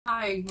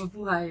Hi,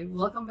 mabuhay!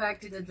 Welcome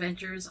back to the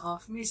Adventures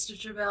of Miss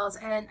Chuchubells,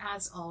 and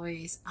as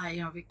always, I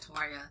am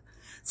Victoria.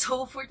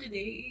 So for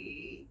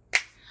today,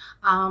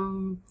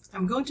 I'm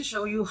going to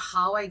show you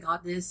how I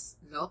got this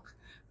look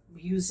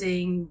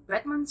using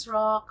Bretman's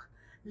Rock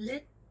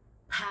Lit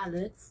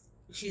Palette,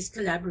 his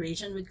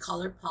collaboration with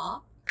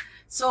Colourpop.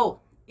 So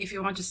if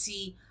you want to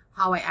see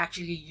how I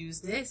actually use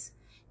this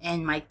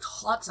and my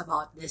thoughts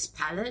about this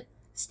palette,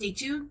 stay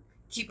tuned,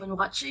 keep on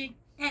watching,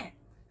 and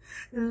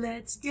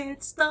let's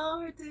get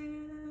started!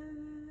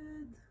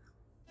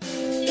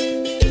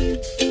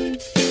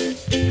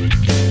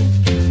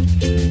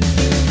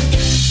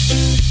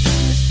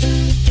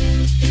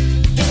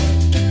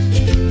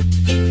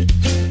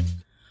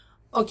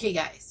 Okay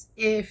guys,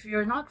 if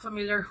you're not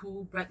familiar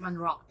who Bretman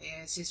Rock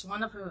is, he's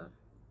one of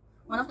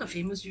the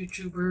famous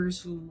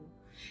YouTubers who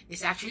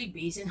is actually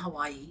based in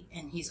Hawaii,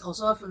 and he's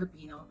also a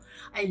Filipino.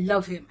 I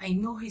love him. I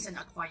know he's an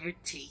acquired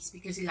taste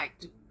because he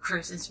likes to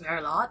curse and swear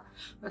a lot,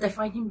 but I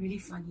find him really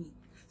funny.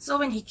 So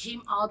when he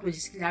came out with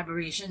his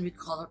collaboration with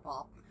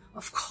Colourpop,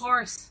 of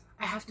course,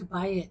 I have to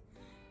buy it.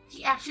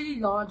 He actually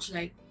launched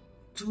like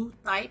two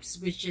types,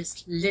 which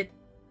is lit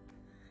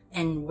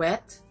and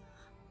wet.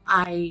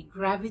 I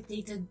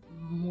gravitated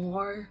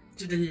more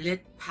to the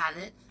lit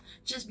palette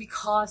just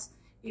because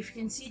if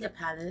you can see the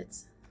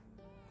palettes,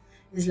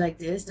 is like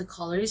this. The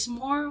color is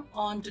more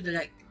onto the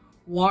like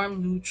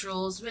warm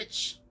neutrals,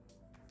 which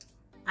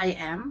I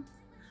am.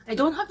 I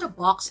don't have the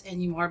box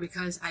anymore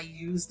because I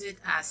used it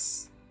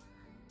as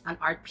an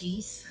art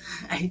piece.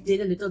 I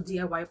did a little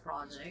DIY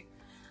project.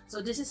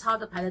 So this is how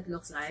the palette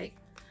looks like.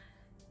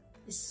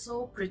 It's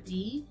so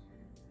pretty.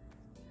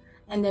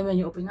 And then when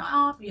you open it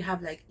up, you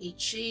have like 8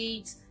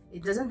 shades.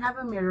 It doesn't have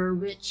a mirror,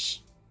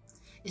 which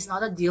is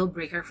not a deal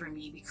breaker for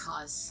me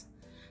because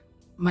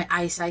my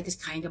eyesight is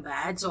kind of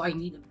bad, so I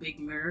need a big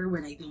mirror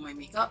when I do my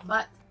makeup.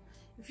 But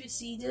if you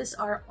see, these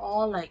are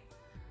all like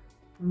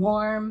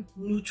warm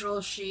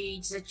neutral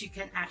shades that you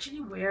can actually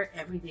wear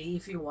every day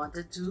if you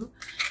wanted to.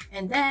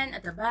 And then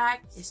at the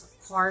back is of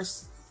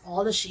course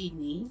all the shade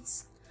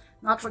names,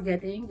 not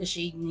forgetting the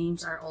shade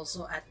names are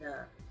also at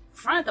the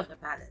front of the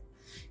palette.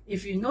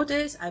 If you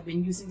notice, I've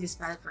been using this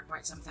palette for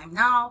quite some time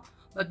now,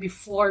 but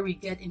before we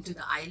get into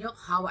the eye look,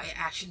 how I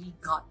actually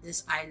got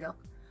this eye look,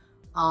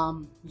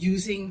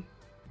 using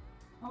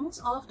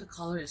almost all of the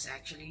colors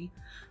actually.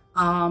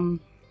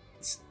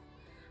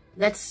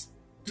 Let's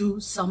do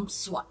some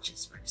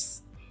swatches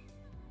first.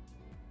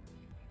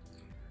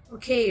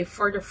 Okay,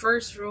 for the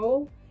first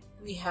row,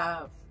 we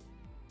have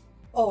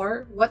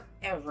Or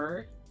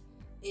Whatever.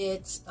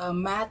 It's a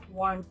matte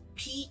warm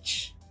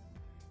peach.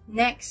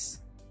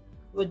 Next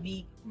would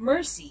be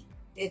Mercy.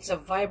 It's a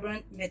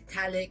vibrant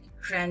metallic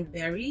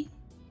cranberry.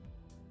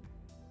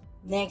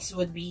 Next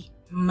would be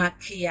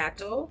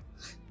Macchiato.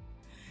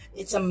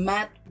 It's a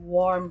matte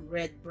warm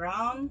red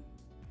brown.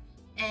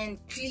 And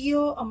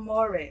Clio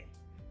Amore,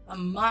 a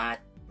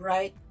matte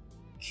bright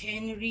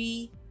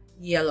canary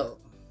yellow.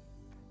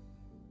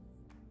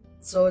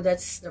 So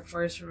that's the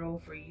first row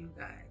for you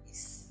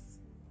guys.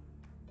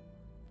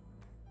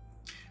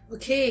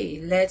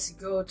 Okay, let's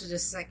go to the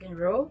second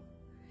row.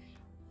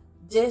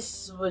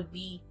 This would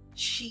be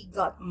She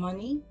Got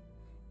Money.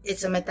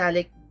 It's a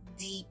metallic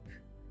deep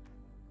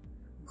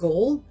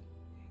gold.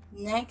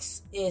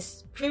 Next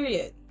is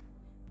Period.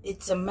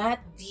 It's a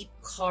matte deep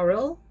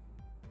coral.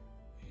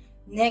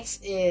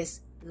 Next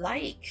is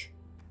Like.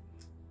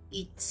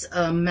 It's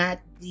a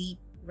matte deep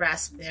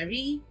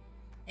raspberry.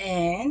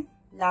 And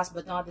last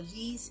but not the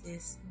least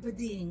is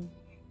Bading.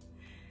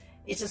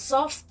 It's a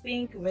soft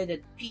pink with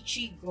a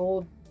peachy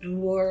gold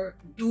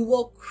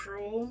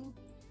duochrome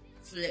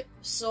flip.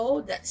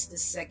 So that's the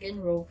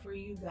second row for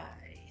you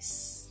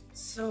guys.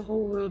 So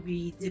we'll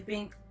be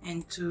dipping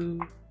into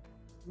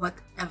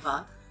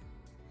Whatever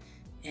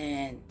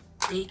and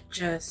take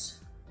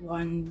just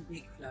one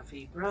big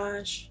fluffy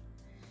brush,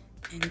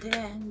 and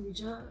then we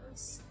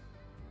just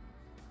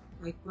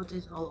like put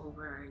it all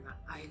over our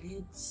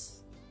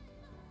eyelids,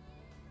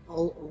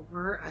 all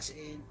over, as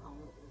in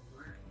all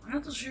over. I'm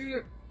not so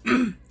sure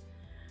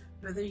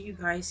whether you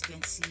guys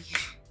can see.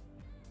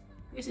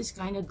 This is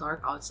kind of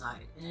dark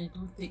outside and I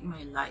don't think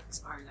my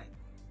lights are like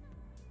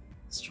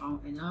strong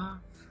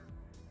enough.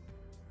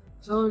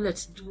 So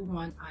let's do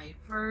one eye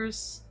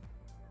first.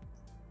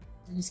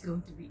 Then it's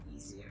going to be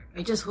easier.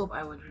 I just hope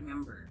I would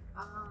remember.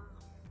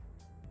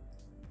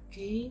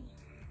 Okay.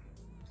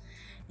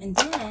 And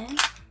then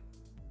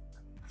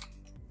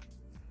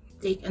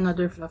take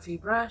another fluffy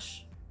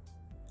brush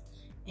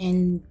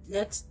and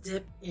let's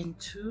dip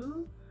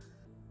into,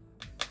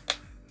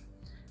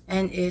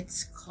 and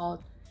it's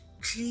called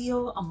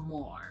Clio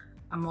Amore.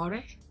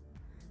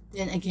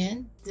 Then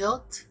again,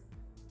 tilt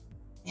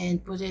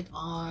and put it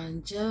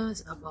on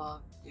just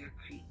above their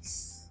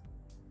crease.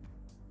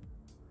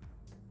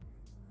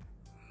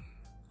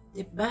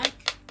 Dip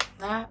back,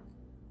 tap,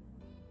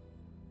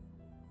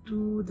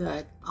 do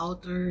that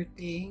outer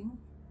thing,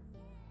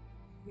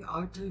 the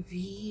outer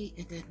V,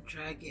 and then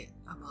drag it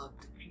above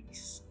the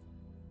crease.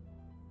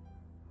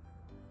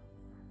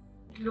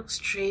 Look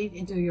straight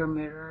into your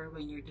mirror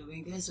when you're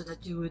doing this so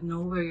that you would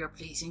know where you're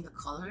placing the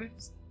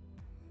colors.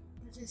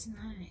 That is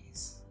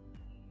nice.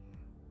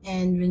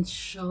 And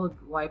windshield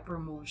wiper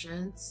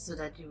motions so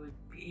that you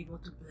would be able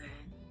to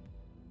blend.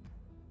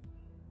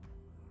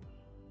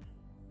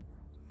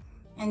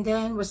 And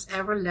then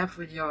whatever left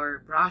with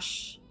your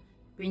brush,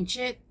 pinch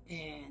it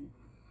and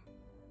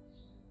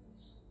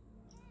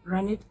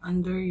run it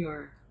under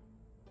your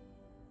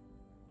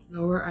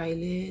lower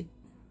eyelid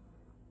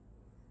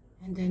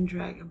and then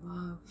drag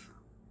above.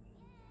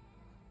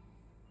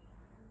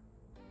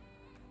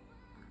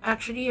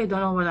 Actually, I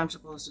don't know what I'm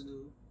supposed to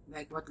do.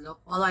 Like what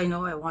look. All I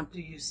know, I want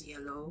to use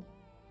yellow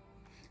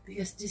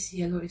because this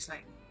yellow is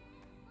like,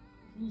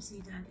 can you see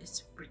that?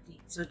 It's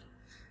pretty. So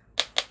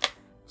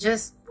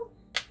just,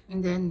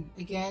 and then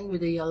again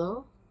with the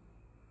yellow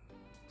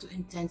to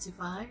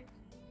intensify.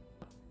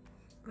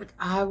 But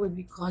I would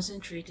be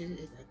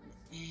concentrated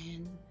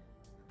and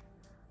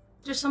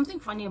there's something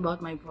funny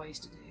about my voice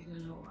today. I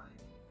don't know why.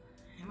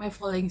 Am I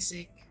falling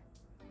sick?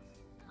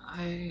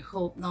 I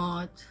hope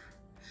not.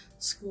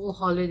 School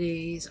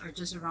holidays are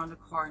just around the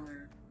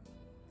corner.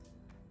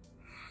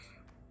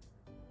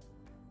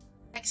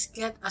 Next,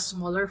 get a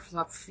smaller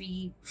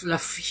fluffy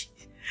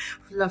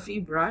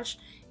brush,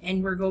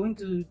 and we're going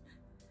to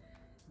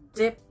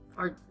dip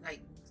or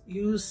like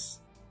use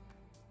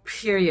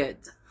period.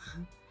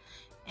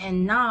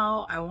 And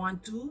now I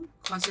want to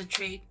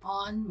concentrate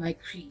on my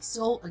crease.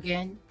 So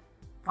again,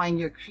 find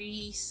your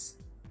crease.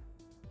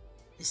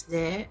 It's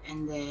there,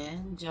 and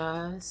then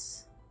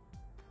just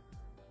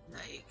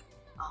like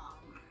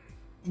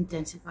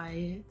intensify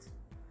it.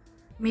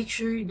 Make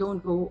sure you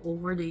don't go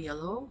over the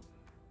yellow.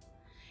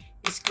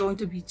 It's going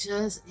to be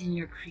just in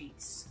your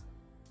crease,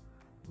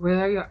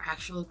 where your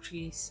actual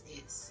crease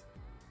is,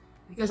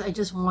 because I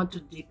just want to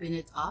deepen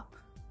it up.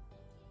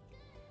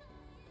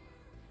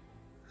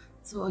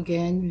 So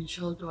again,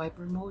 windshield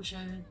wiper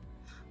motion.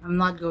 I'm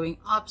not going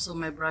up, so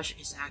my brush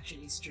is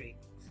actually straight.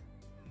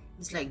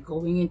 It's like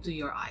going into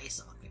your eye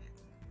socket.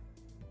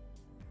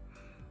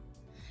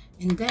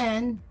 And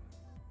then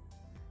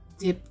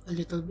dip a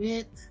little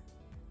bit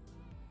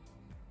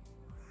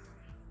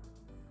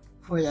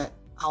for that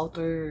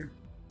outer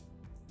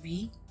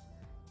V,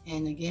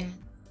 and again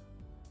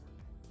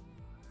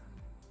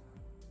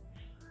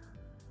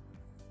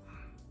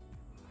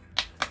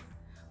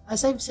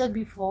as I've said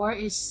before,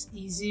 it's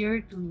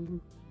easier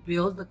to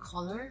build the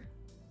color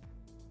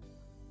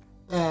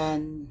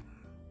than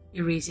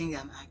erasing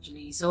them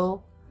actually.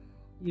 So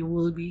you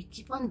will be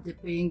keep on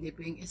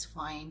dipping is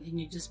fine, and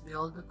you just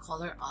build the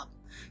color up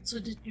so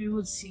that you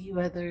will see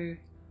whether,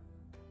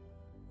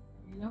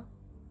 you know,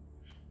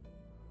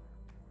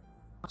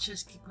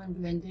 just keep on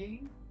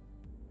blending.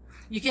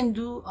 You can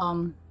do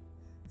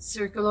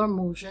circular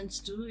motions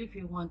too if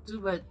you want to,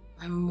 but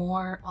I'm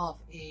more of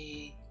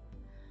a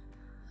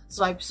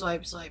swipe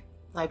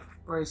type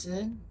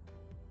person.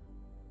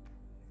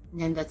 And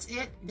then that's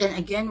it. Then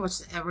again,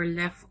 whatever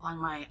left on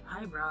my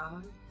eye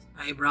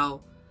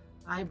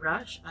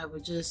brush, I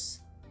would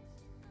just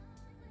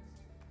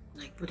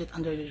like put it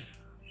underneath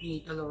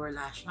the lower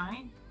lash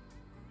line.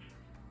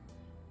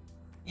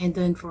 And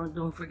then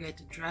don't forget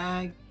to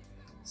drag.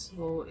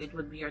 So it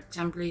would be your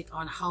template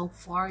on how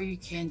far you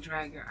can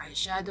drag your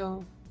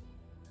eyeshadow.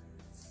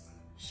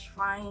 It's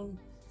fine.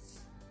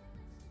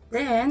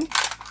 Then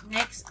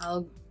next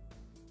I'll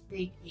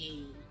take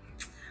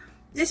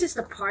this is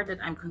the part that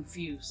I'm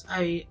confused.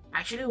 I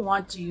actually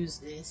want to use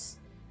this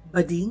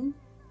budding,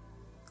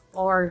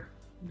 or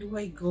do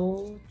I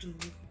go to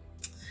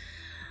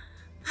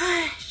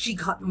she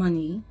got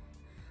money.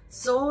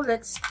 So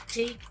let's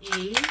take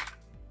a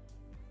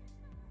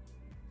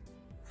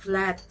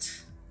flat,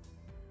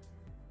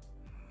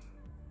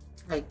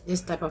 like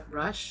this type of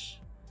brush.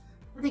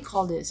 What do they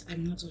call this?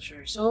 I'm not so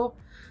sure. So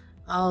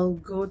I will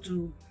go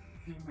to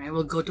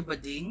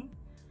budding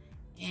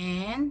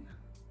and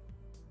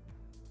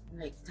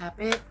like tap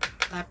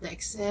the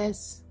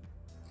excess,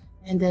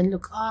 and then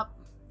look up.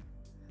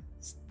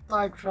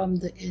 Start from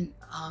the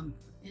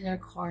inner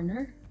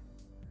corner.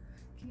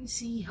 Can you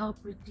see how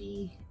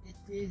pretty it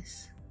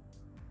is?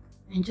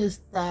 And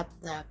just tap.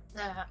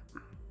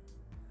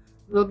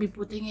 We'll be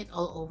putting it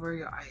all over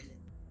your eyelid,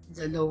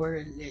 the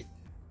lower lid.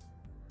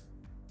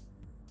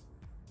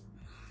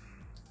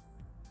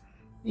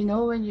 You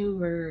know, when you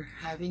were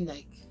having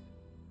like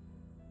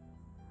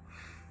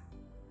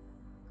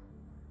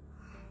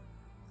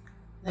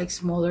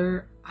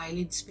smaller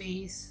eyelid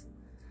space,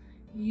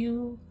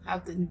 you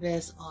have to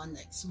invest on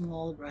like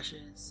small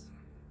brushes.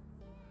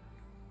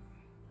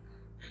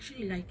 I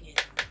actually like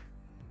it.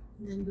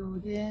 And then go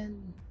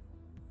again.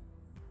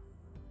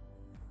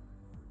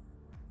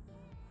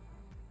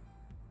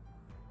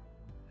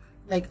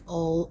 Like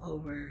all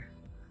over.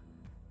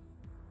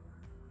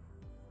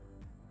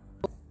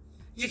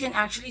 You can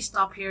actually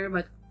stop here,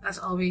 but as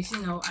always,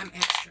 you know, I'm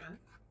extra.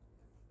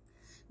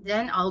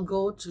 Then I'll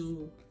go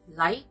to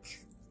like.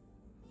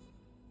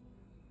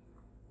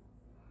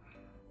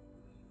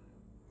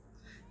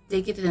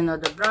 Take it in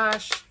another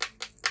brush.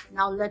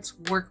 Now let's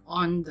work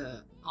on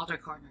the outer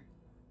corner.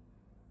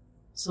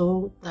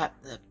 So tap,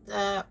 tap,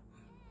 tap,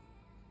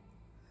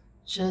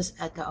 just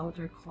at the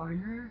outer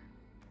corner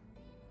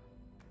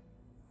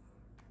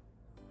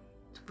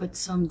to put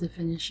some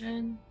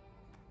definition,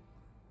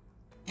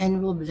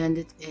 and we'll blend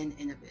it in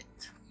a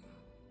bit.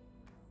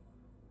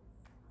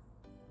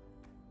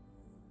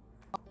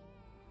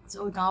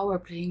 So now we're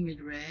playing with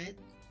red.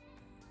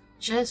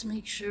 Just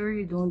make sure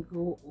you don't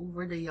go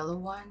over the yellow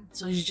one.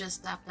 So you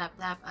just tap, tap,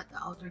 tap at the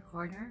outer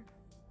corner.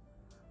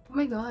 Oh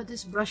my god,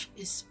 this brush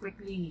is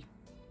prickly.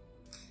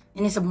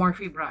 And it's a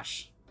Morphe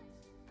brush.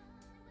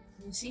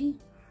 You see?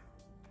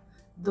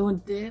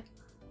 Don't dip.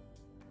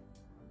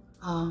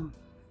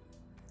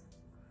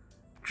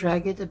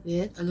 Drag it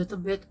a little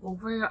bit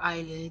over your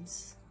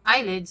eyelids.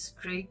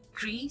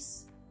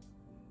 Crease.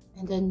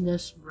 And then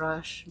just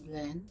brush,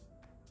 blend.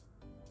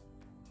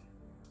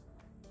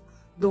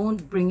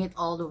 Don't bring it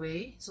all the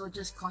way, so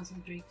just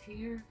concentrate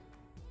here.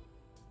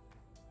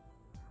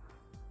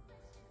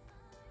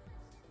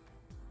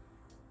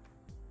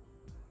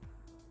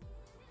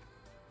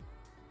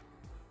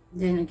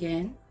 Then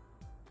again,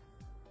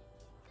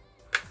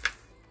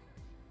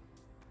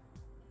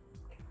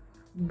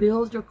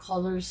 build your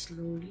colors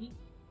slowly.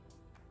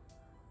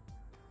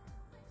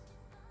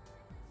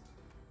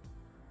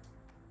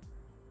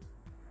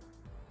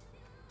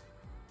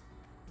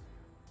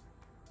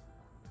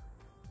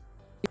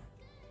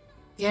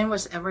 Again,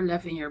 what's ever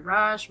left in your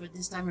brush, but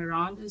this time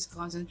around, just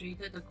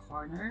concentrate at the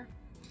corner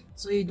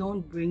so you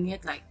don't bring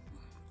it like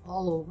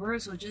all over.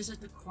 So just at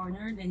the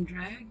corner, then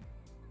drag.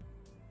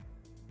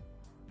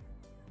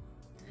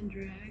 Then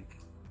drag.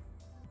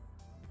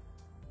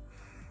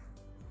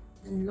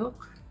 Then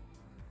look.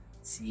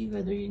 See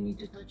whether you need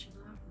to touch it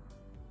up.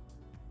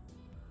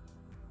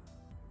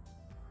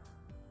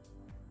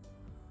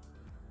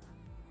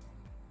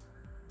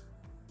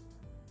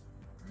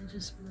 Then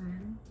just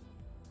blend.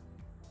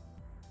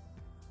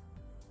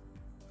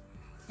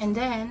 And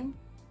then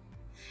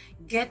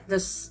get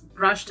this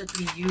brush that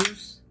we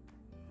use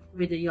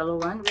with the yellow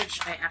one, which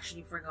I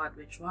actually forgot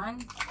which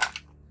one.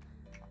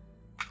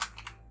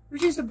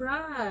 Which is the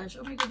brush?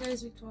 Oh my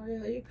goodness, Victoria,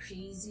 are you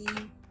crazy?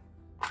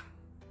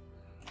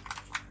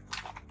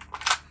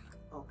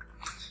 Oh.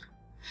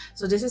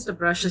 So this is the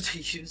brush that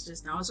we used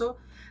just now. So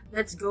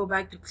let's go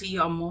back to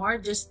Cleo more.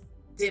 Just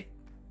dip,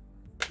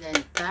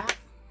 then tap.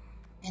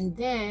 And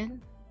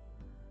then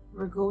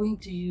we're going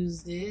to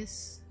use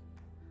this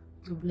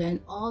to blend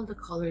all the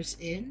colors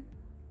in,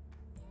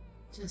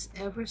 just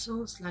ever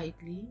so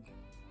slightly.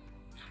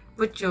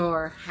 Put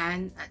your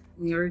hand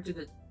nearer to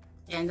the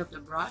end of the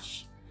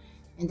brush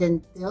and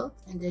then tilt,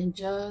 and then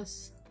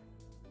just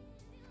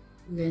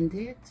blend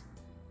it.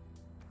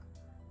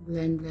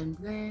 Blend, blend,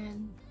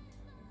 blend.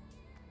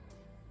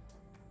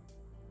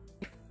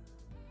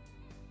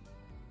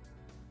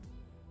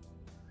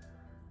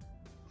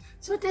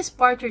 So this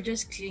part, you're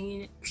just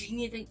cleaning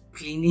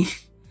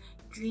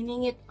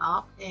it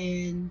up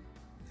and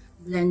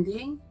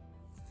blending,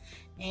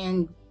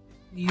 and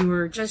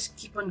you're just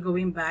keep on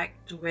going back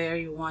to where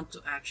you want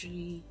to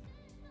actually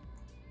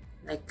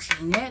like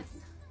clean it.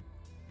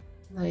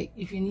 Like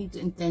if you need to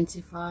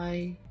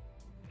intensify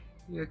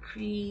your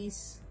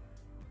crease,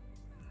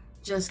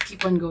 just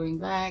keep on going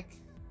back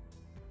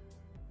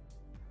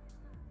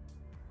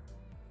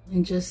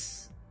and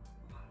just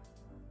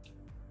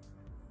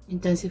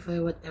intensify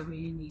whatever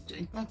you need to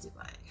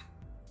intensify.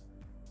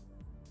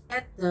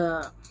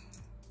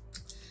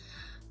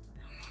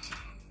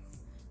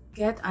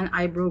 Get an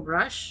eyebrow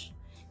brush,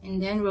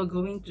 and then we're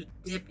going to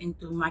dip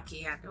into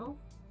macchiato,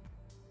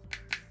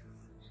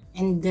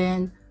 and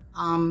then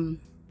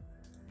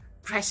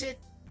press it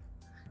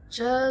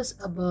just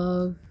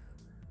above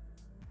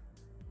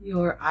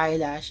your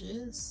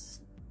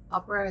eyelashes,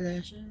 upper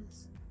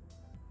eyelashes.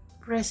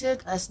 Press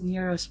it as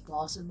near as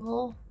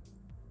possible,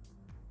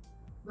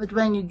 but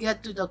when you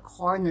get to the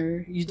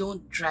corner, you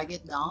don't drag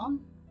it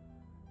down.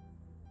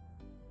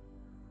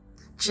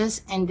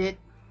 Just end it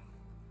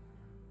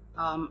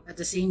at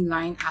the same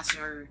line as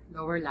your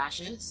lower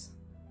lashes.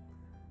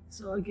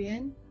 So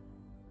again,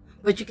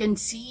 but you can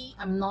see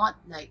I'm not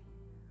like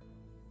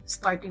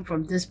starting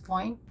from this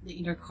point, the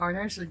inner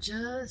corner, so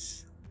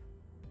just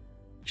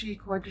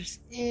 3/4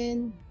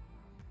 in.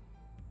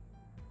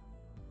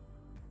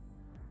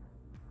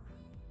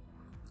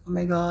 Oh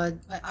my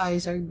god, my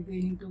eyes are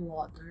beginning to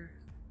water.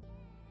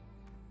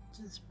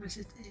 Just press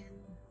it in.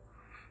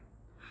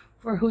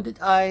 For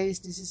hooded eyes,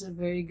 this is a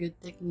very good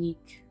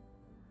technique.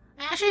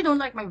 I actually don't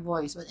like my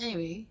voice, but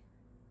anyway,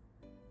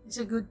 it's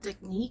a good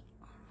technique.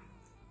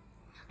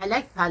 I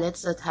like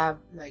palettes that have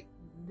like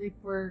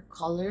deeper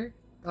color,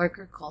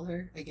 darker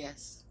color, I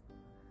guess,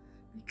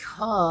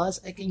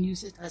 because I can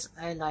use it as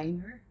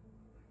eyeliner.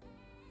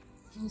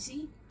 Can you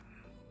see?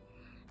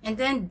 And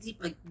then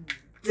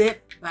dip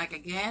back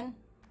again,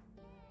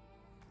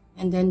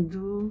 and then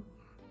do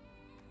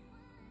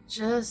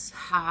just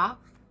half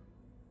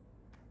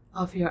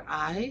of your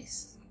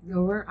eyes,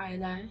 lower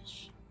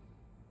eyelash.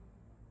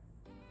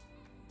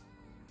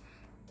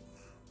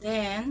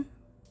 Then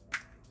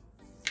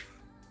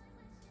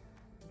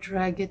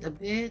drag it a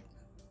bit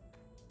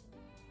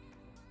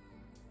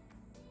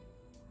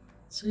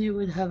So you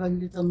would have a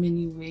little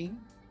mini wing.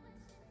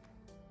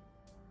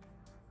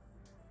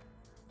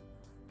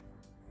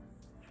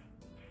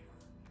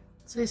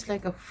 So it's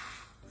like a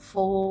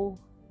full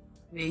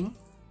wing.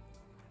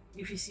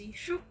 If you see,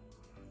 shoop,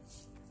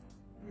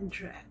 and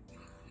drag.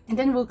 And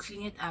then we'll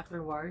clean it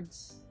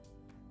afterwards.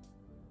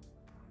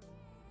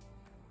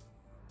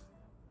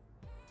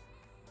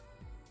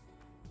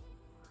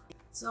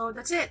 So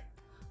that's it.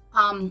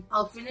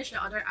 I'll finish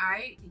the other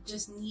eye. It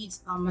just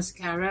needs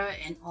mascara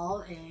and all,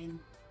 and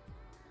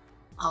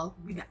I'll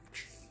be back.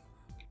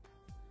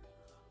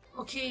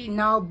 Okay,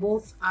 now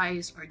both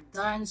eyes are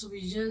done, so we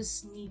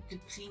just need to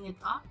clean it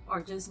up or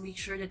just make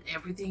sure that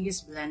everything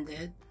is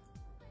blended.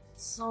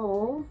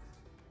 So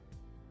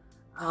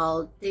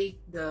I'll take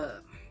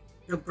the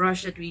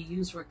brush that we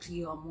use for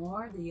Cleo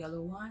More, the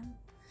yellow one,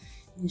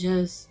 and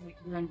just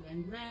like blend.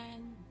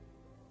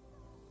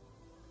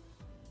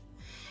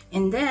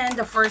 And then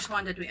the first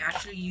one that we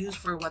actually use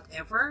for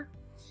whatever,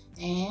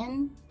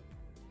 and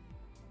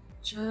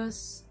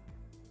just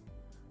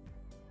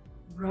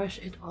brush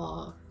it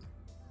off.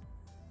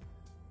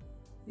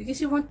 Because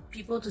you want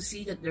people to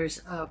see that there's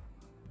a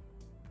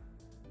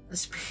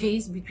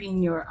space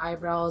between your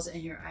eyebrows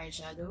and your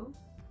eyeshadow.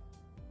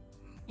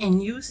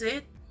 And use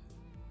it,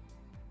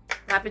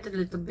 tap it a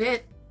little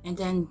bit, and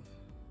then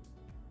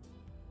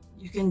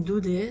you can do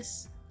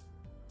this.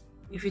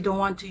 If you don't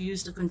want to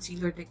use the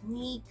concealer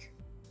technique,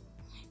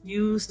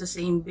 use the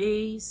same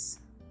base,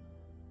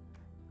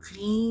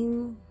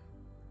 clean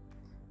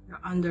your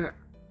under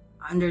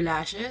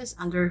lashes,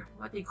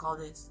 what do you call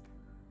this?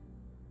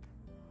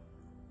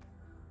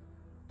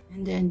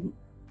 And then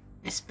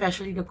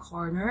especially the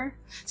corner.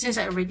 Since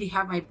I already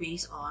have my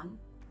base on,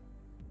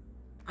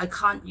 I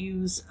can't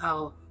use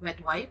a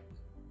wet wipe.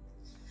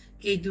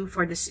 Okay, do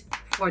for the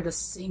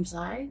same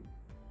side.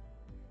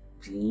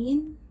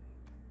 Clean.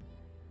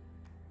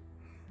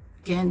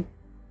 Again,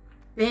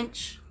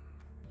 pinch.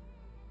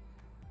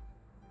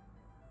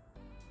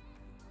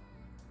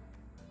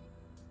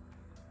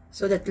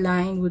 So that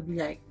line would be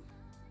like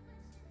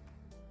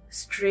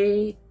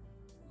straight,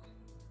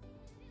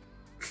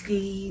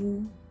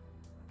 clean.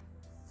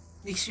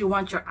 Because you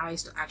want your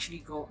eyes to actually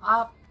go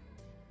up.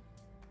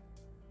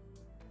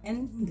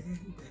 And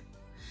then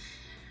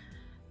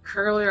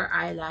curl your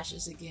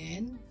eyelashes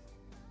again.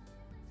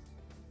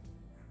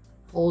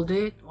 Hold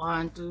it.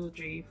 1, 2,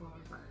 3, 4,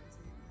 5, 6,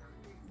 7,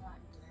 8, 9,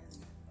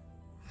 10.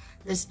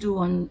 Let's do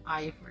one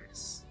eye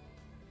first.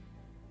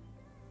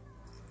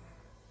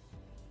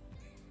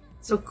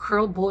 So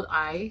curl both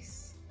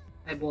eyes.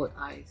 Both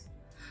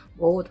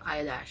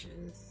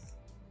eyelashes.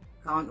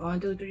 Count 1,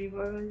 2, 3,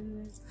 4,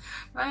 5, 6.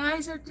 My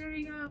eyes are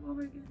tearing up. Oh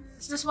my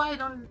goodness. That's why I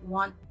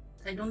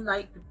don't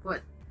like to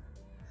put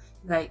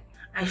like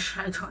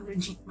eyeshadow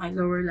underneath my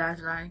lower lash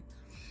line,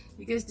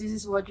 because this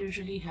is what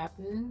usually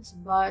happens.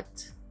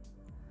 But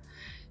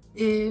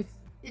if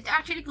it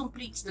actually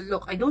completes the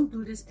look, I don't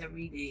do this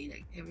every day,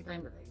 like every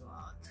time that I go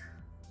out.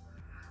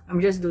 I'm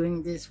just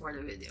doing this for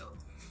the video,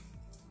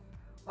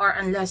 or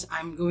unless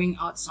I'm going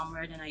out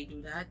somewhere, then I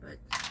do that. But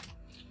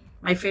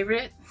my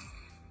favorite,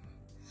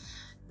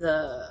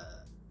 the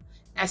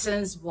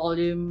Essence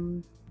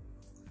Volume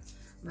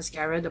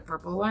Mascara, the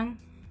purple one.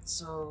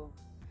 So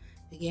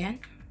again,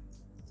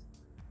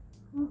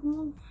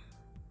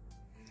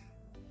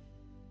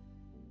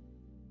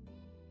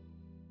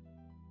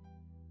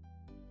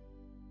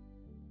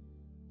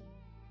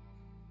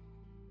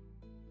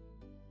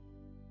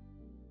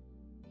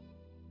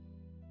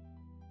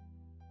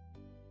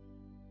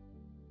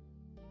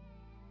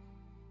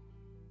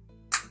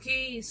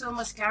 okay, so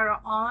mascara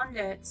on.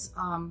 Let's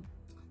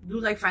do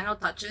like final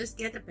touches.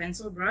 Get a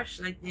pencil brush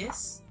like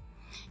this,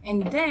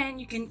 and then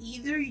you can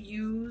either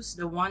use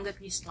the one that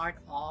we start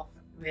off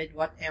with,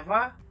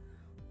 whatever,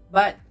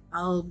 but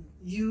I'll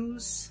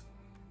use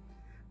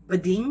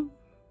Bading,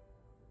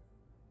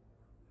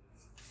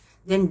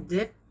 then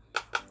dip,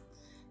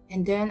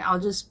 and then I'll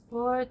just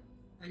put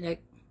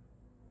like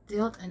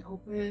tilt and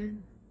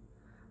open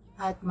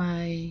at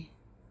my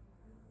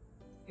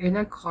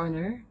inner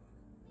corner.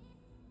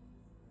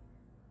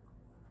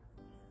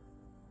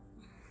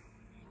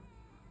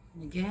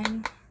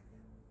 Again,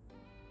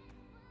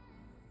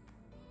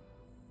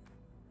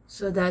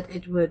 so that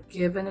it would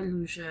give an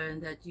illusion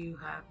that you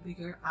have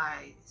bigger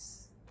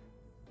eyes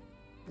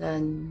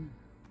than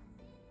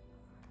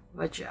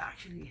what you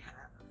actually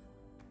have.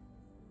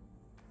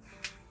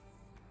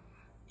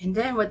 And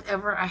then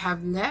whatever I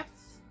have left,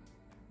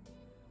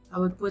 I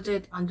would put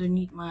it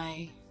underneath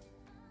my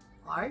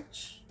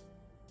arch.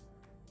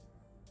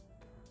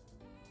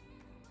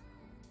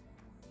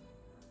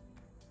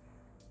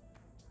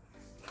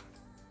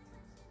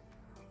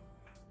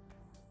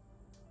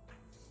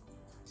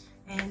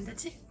 And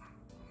that's it.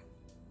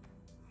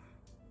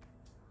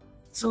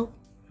 So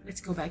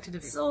let's go back to the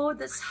video. So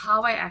that's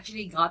how I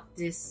actually got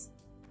this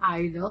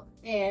eye look.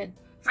 And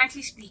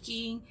frankly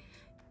speaking,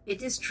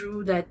 it is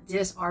true that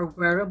these are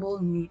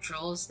wearable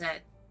neutrals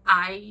that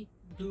I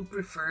do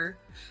prefer.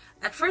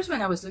 At first,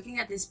 when I was looking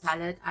at this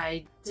palette,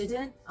 I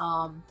didn't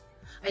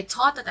I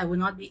thought that I would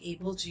not be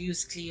able to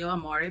use Clio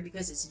Amore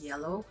because it's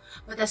yellow,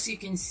 but as you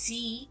can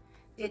see,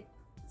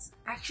 it's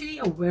actually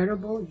a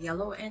wearable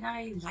yellow and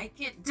I like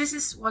it. This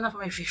is one of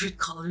my favorite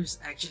colors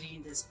actually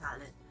in this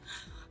palette.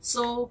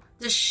 So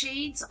the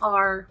shades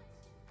are,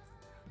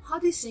 how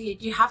do you say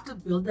it? You have to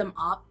build them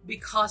up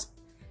because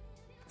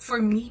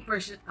for me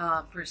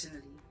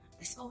personally,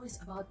 it's always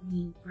about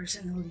me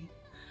personally.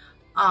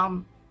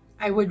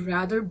 I would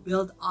rather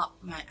build up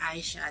my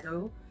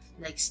eyeshadow,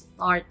 like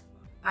start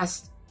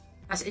as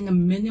in a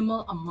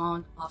minimal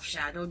amount of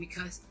shadow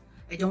because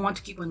I don't want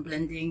to keep on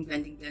blending.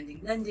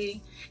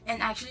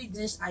 And actually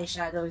this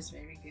eyeshadow is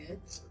very good.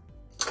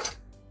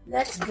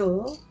 Let's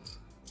go.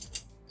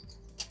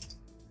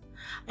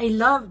 I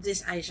love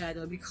this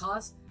eyeshadow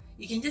because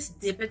you can just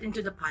dip it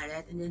into the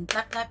palette and then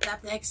tap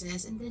the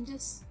excess and then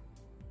just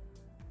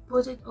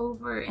put it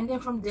over, and then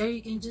from there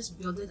you can just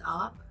build it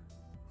up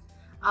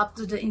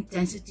to the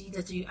intensity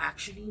that you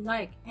actually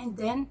like, and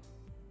then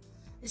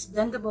it's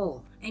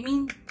blendable. I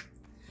mean,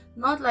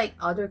 not like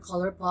other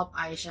Colourpop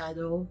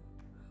eyeshadow.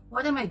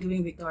 What am I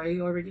doing, Victoria?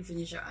 You already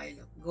finished your eye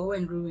look. Go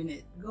and ruin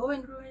it.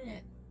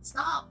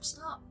 Stop.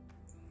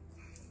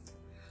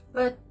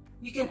 But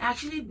you can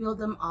actually build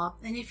them up,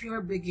 and if you're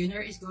a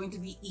beginner, it's going to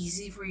be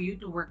easy for you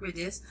to work with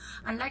this.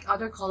 Unlike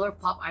other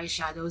Colourpop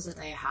eyeshadows that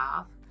I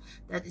have,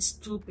 that is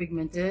too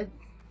pigmented,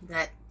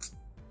 that,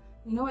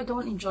 you know, I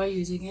don't enjoy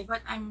using it,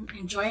 but I'm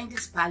enjoying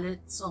this palette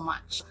so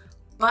much.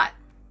 But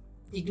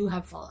they do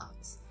have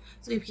fallouts.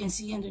 So if you can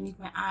see underneath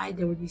my eye,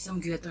 there would be some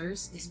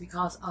glitters. It's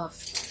because of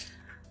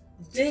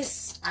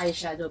this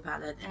eyeshadow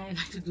palette, and I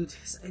like to do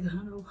this. I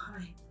don't know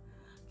why.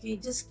 Okay,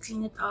 just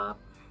clean it up.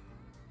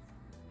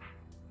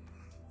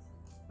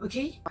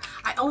 Okay,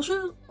 I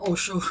also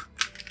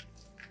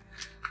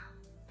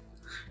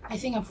I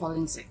think I'm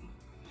falling sick.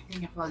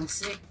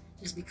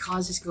 Just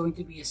because it's going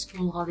to be a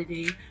school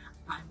holiday.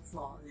 I'm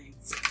falling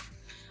sick.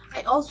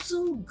 I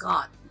also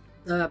got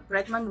the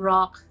Bretman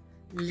Rock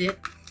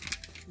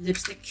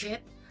lipstick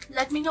kit.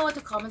 Let me know in the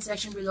comment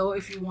section below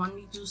if you want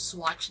me to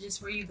swatch this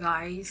for you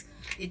guys.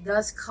 It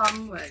does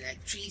come with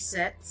like 3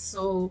 sets,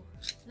 so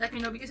let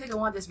me know because I don't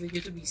want this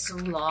video to be so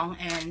long,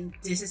 and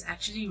this is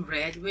actually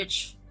red,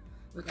 which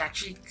would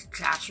actually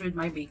clash with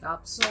my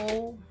makeup,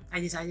 so I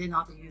decided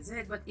not to use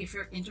it. But if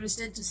you're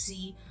interested to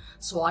see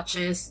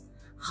swatches,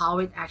 how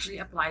it actually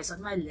applies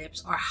on my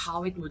lips or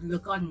how it would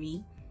look on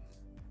me,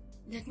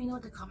 let me know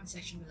in the comment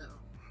section below.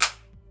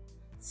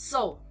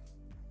 So,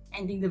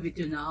 ending the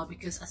video now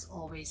because as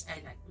always I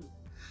like to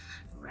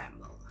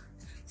ramble.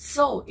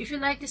 So if you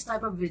like this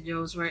type of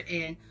videos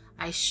wherein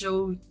I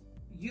show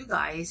you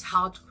guys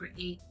how to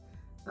create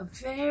a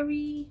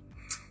very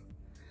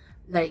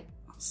like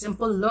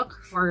simple look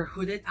for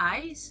hooded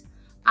eyes,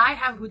 I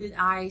have hooded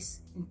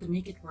eyes, and to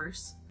make it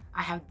worse,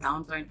 I have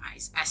downturned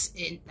eyes, as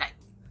in like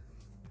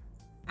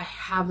I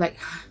have like,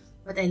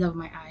 but I love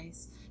my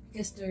eyes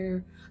because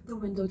they're the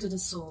window to the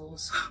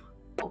souls.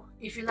 So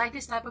if you like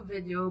this type of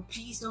video,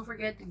 please don't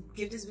forget to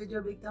give this video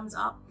a big thumbs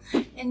up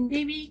and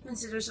maybe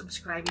consider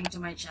subscribing to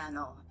my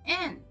channel,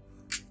 and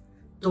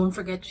don't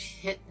forget to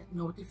hit that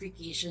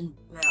notification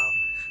bell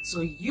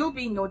so you'll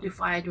be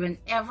notified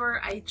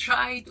whenever I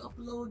try to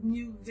upload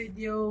new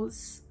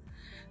videos.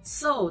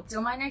 So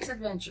till my next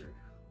adventure,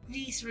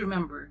 please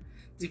remember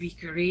to be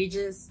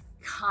courageous,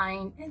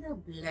 kind, and a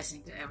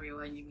blessing to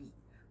everyone you meet.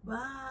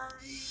 Bye!